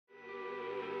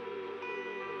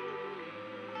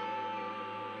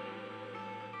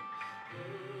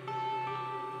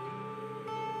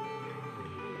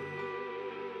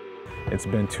It's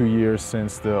been 2 years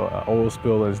since the oil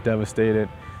spill has devastated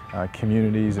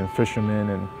communities and fishermen,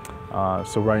 and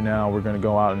so right now we're going to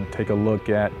go out and take a look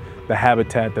at the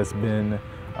habitat that's been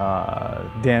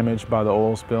damaged by the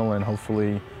oil spill, and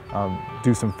hopefully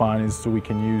do some findings so we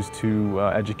can use to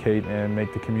educate and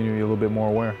make the community a little bit more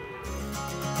aware.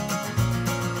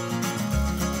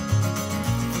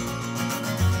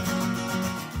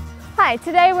 Hi,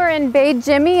 today we're in Bay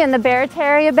Jimmy in the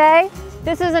Barataria Bay.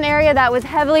 This is an area that was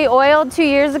heavily oiled 2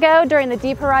 years ago during the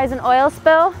Deep Horizon oil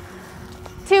spill.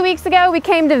 2 weeks ago we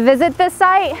came to visit this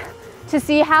site to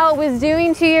see how it was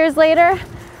doing 2 years later,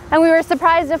 and we were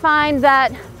surprised to find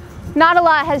that not a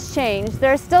lot has changed.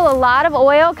 There's still a lot of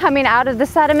oil coming out of the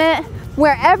sediment.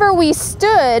 Wherever we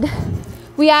stood,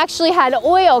 we actually had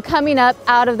oil coming up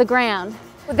out of the ground.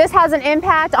 This has an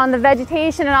impact on the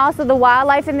vegetation and also the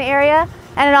wildlife in the area,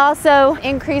 and it also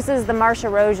increases the marsh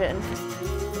erosion.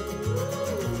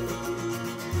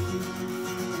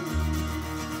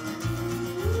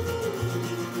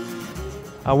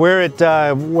 We're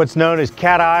at what's known as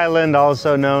Cat Island,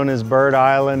 also known as Bird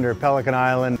Island or Pelican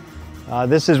Island.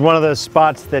 This is one of the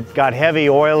spots that got heavy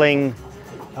oiling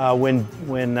when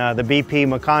the BP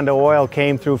Macondo oil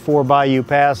came through Four Bayou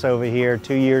Pass over here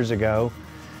 2 years ago.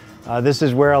 This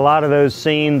is where a lot of those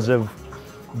scenes of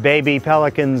baby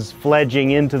pelicans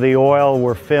fledging into the oil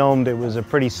were filmed. It was a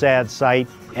pretty sad sight.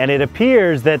 And it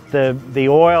appears that the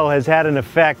oil has had an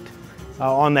effect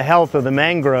on the health of the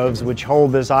mangroves, which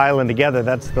hold this island together.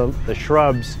 That's the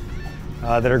shrubs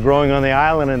that are growing on the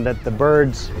island, and that the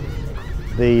birds,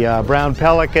 the brown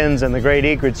pelicans and the great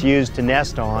egrets, use to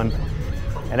nest on.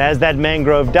 And as that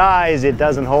mangrove dies, it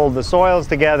doesn't hold the soils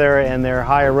together, and there are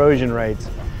high erosion rates.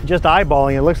 Just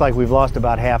eyeballing, it looks like we've lost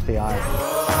about half the island.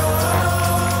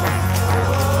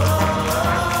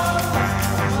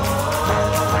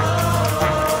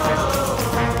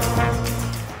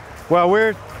 Well,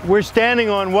 we're standing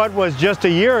on what was just a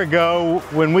year ago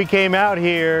when we came out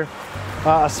here,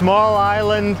 a small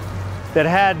island that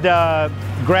had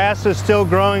grasses still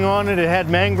growing on it. It had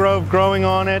mangrove growing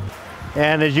on it,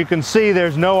 and as you can see,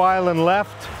 there's no island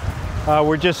left.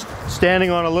 We're just standing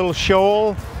on a little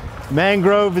shoal.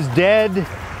 Mangrove is dead,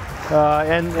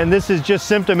 and this is just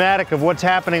symptomatic of what's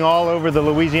happening all over the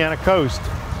Louisiana coast.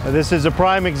 This is a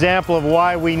prime example of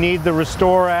why we need the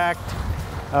Restore Act.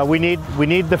 We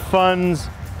need the funds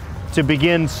to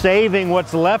begin saving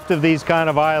what's left of these kind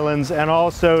of islands, and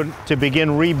also to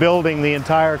begin rebuilding the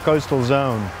entire coastal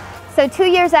zone. So 2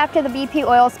 years after the BP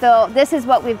oil spill, this is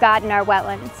what we've got in our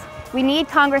wetlands. We need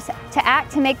Congress to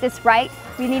act to make this right.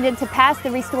 We needed to pass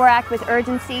the Restore Act with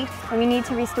urgency, and we need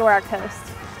to restore our coast.